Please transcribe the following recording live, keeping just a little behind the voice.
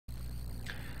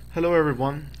Hello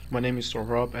everyone, my name is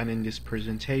Sohrab, and in this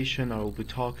presentation I will be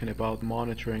talking about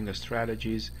monitoring the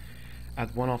strategies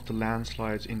at one of the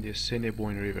landslides in the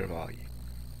Assiniboine River Valley.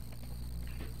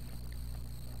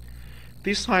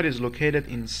 This site is located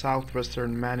in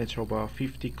southwestern Manitoba,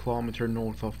 50 km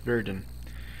north of Verdun.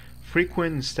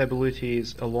 Frequent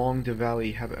instabilities along the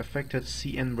valley have affected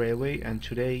CN Railway, and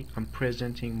today I'm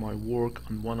presenting my work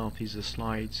on one of these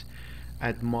slides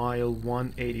at mile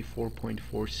 184.4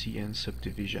 CN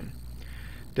subdivision.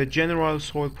 The general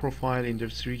soil profile in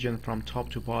this region from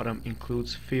top to bottom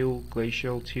includes fill,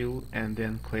 glacial till, and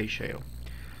then clay shale.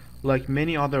 Like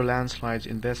many other landslides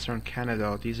in western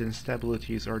Canada, these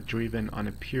instabilities are driven on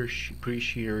a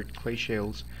pre-sheared clay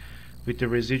shales with the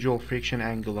residual friction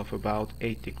angle of about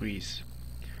 8 degrees.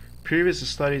 Previous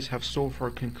studies have so far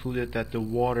concluded that the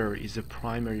water is the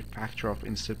primary factor of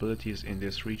instabilities in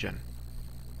this region.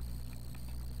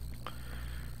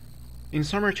 In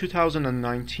summer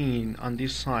 2019, on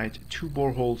this site, 2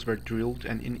 boreholes were drilled,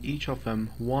 and in each of them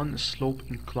 1 slope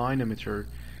inclinometer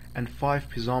and 5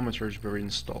 piezometers were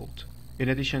installed. In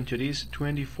addition to this,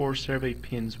 24 survey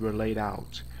pins were laid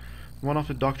out. One of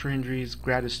the Dr. Hendry's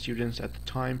grad students at the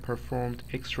time performed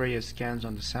X-ray scans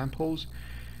on the samples,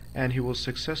 and he was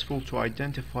successful to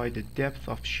identify the depth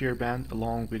of shear band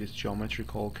along with its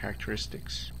geometrical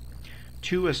characteristics.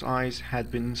 2 SIs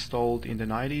had been installed in the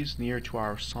 90s near to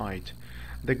our site.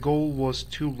 The goal was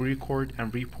to record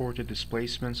and report the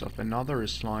displacements of another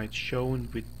slide shown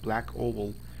with black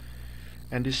oval,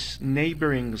 and this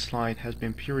neighboring slide has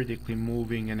been periodically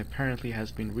moving and apparently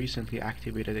has been recently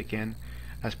activated again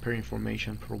as per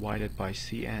information provided by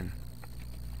CN.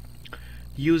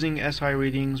 Using SI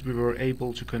readings, we were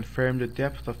able to confirm the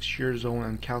depth of shear zone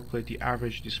and calculate the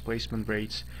average displacement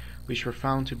rates, which were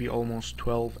found to be almost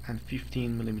 12 and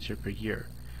 15 mm per year.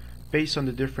 Based on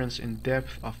the difference in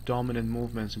depth of dominant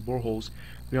movements in boreholes,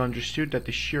 we understood that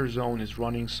the shear zone is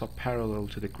running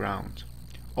subparallel to the ground.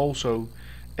 Also,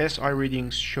 SI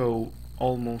readings show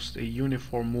almost a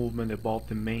uniform movement above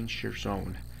the main shear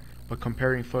zone. By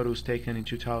comparing photos taken in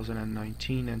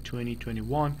 2019 and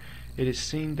 2021, it is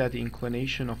seen that the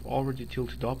inclination of already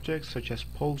tilted objects such as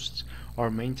posts are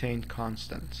maintained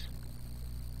constant.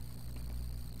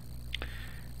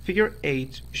 Figure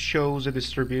 8 shows a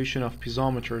distribution of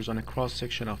piezometers on a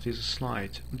cross-section of this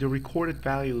slide. The recorded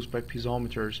values by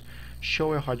piezometers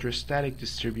show a hydrostatic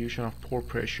distribution of pore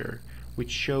pressure,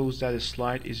 which shows that the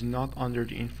slide is not under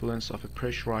the influence of a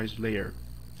pressurized layer.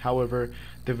 However,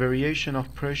 the variation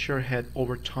of pressure head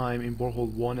over time in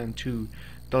borehole 1 and 2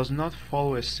 does not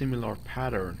follow a similar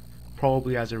pattern,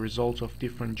 probably as a result of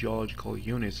different geological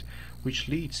units, which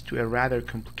leads to a rather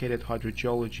complicated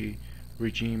hydrogeology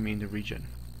regime in the region.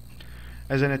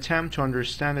 As an attempt to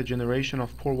understand the generation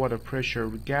of pore water pressure,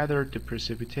 we gathered the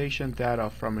precipitation data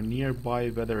from a nearby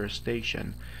weather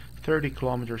station 30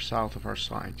 km south of our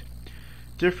site.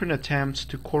 Different attempts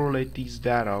to correlate these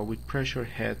data with pressure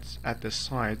heads at the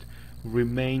site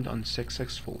remained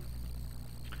unsuccessful.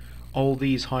 All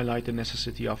these highlight the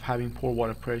necessity of having pore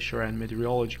water pressure and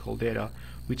meteorological data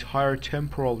with higher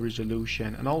temporal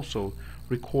resolution and also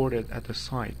recorded at the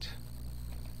site.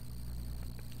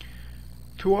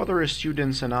 2 other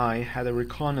students and I had a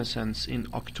reconnaissance in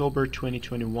October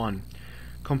 2021.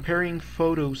 Comparing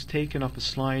photos taken of a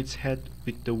slide's head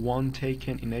with the one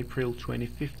taken in April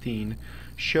 2015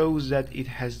 shows that it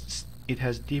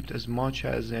has dipped as much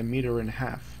as 1.5 meters.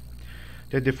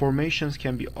 The deformations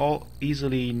can be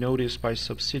easily noticed by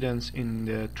subsidence in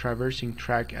the traversing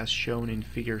track as shown in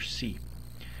Figure C.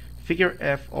 Figure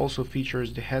F also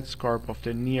features the headscarp of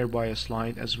the nearby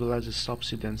slide as well as the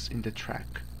subsidence in the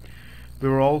track. We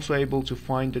were also able to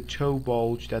find the toe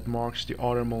bulge that marks the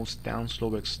outermost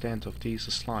downslope extent of this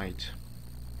slide.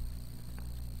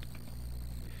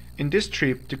 In this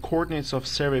trip, the coordinates of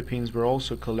survey pins were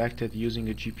also collected using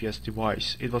a GPS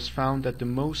device. It was found that the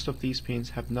most of these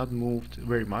pins have not moved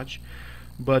very much,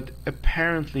 but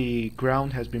apparently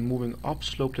ground has been moving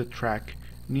upslope the track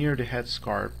near the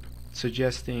headscarp,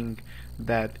 suggesting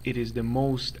that it is the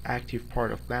most active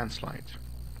part of landslide.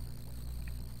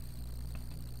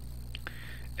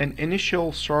 An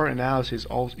initial SAR analysis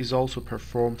is also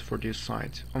performed for this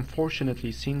site.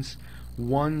 Unfortunately, since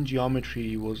one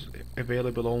geometry was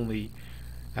available only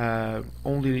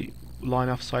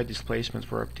line-of-sight displacements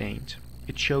were obtained.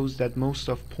 It shows that most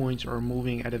of points are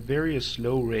moving at a very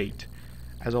slow rate,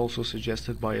 as also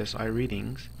suggested by SI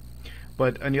readings.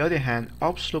 But on the other hand,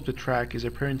 upslope the track is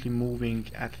apparently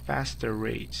moving at faster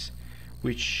rates,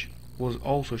 which was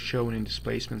also shown in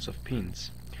displacements of pins.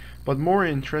 But more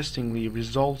interestingly,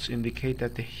 results indicate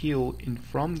that the hill in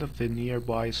front of the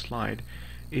nearby slide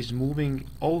is moving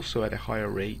also at a higher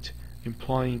rate,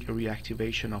 implying a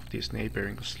reactivation of this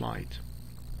neighboring slide.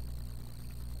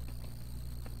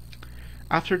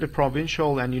 After the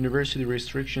provincial and university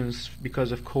restrictions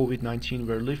because of COVID-19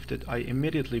 were lifted, I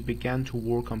immediately began to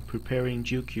work on preparing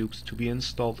geocubes to be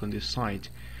installed on this site.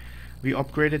 We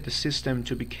upgraded the system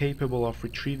to be capable of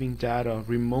retrieving data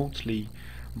remotely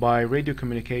by radio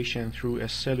communication through a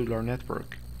cellular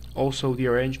network. Also, the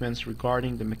arrangements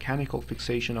regarding the mechanical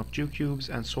fixation of geocubes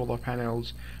and solar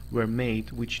panels were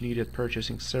made, which needed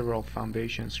purchasing several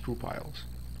foundation screw piles.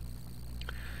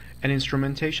 An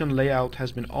instrumentation layout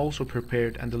has been also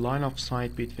prepared, and the line of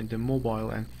sight between the mobile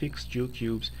and fixed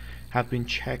geocubes have been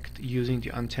checked using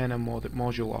the antenna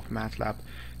module of MATLAB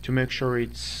to make sure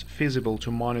it's feasible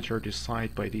to monitor the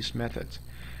site by this method.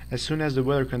 As soon as the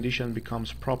weather condition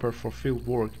becomes proper for field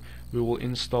work, we will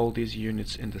install these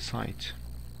units in the site.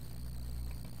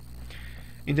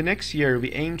 In the next year,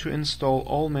 we aim to install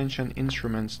all mentioned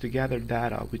instruments to gather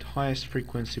data with highest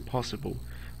frequency possible,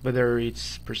 whether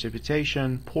it's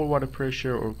precipitation, pore water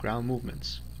pressure, or ground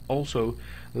movements. Also,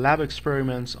 lab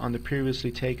experiments on the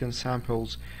previously taken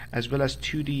samples, as well as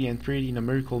 2D and 3D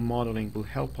numerical modeling, will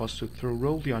help us to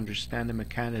thoroughly understand the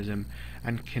mechanism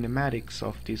and kinematics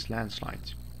of these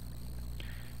landslides.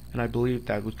 And I believe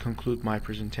that would conclude my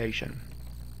presentation.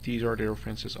 These are the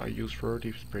references I used for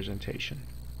this presentation.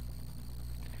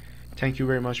 Thank you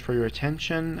very much for your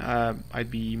attention.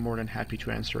 I'd be more than happy to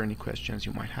answer any questions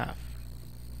you might have.